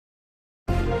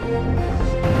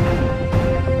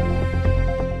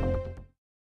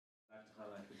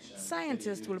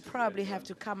Scientists will probably have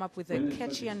to come up with a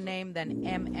catchier name than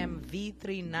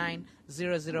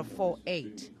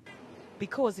MMV390048,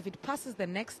 because if it passes the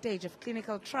next stage of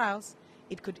clinical trials,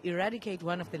 it could eradicate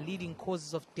one of the leading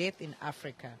causes of death in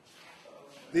Africa.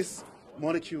 This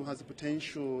molecule has the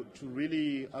potential to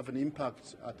really have an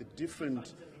impact at the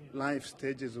different life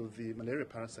stages of the malaria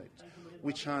parasite,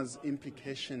 which has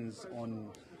implications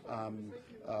on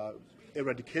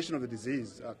eradication of the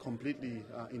disease completely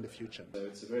in the future.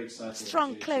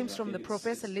 Strong claims from the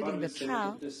professor leading the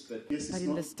trial, but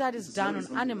in the studies done on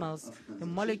animals, the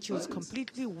molecules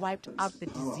completely wiped out the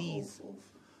disease.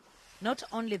 Not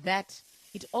only that,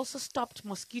 it also stopped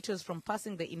mosquitoes from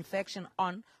passing the infection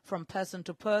on from person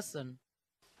to person.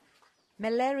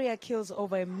 Malaria kills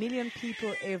over 1 million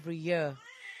people every year.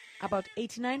 About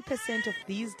 89% of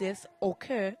these deaths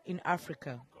occur in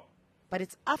Africa. But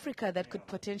it's Africa that could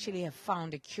potentially have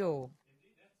found a cure.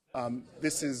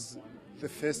 This is the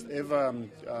first ever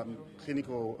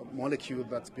clinical molecule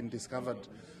that's been discovered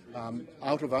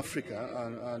out of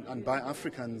Africa and by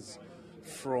Africans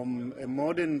from a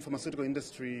modern pharmaceutical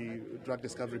industry drug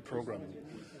discovery program.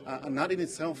 And that in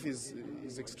itself is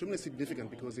extremely significant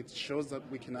because it shows that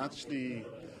we can actually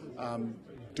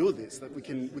do this, that we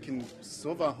can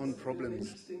solve our own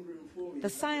problems. The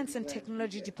Science and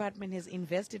Technology Department has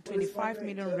invested 25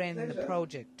 million rand in the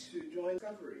project.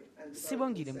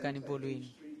 Sibongile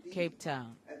Mkanipolweni, Cape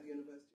Town.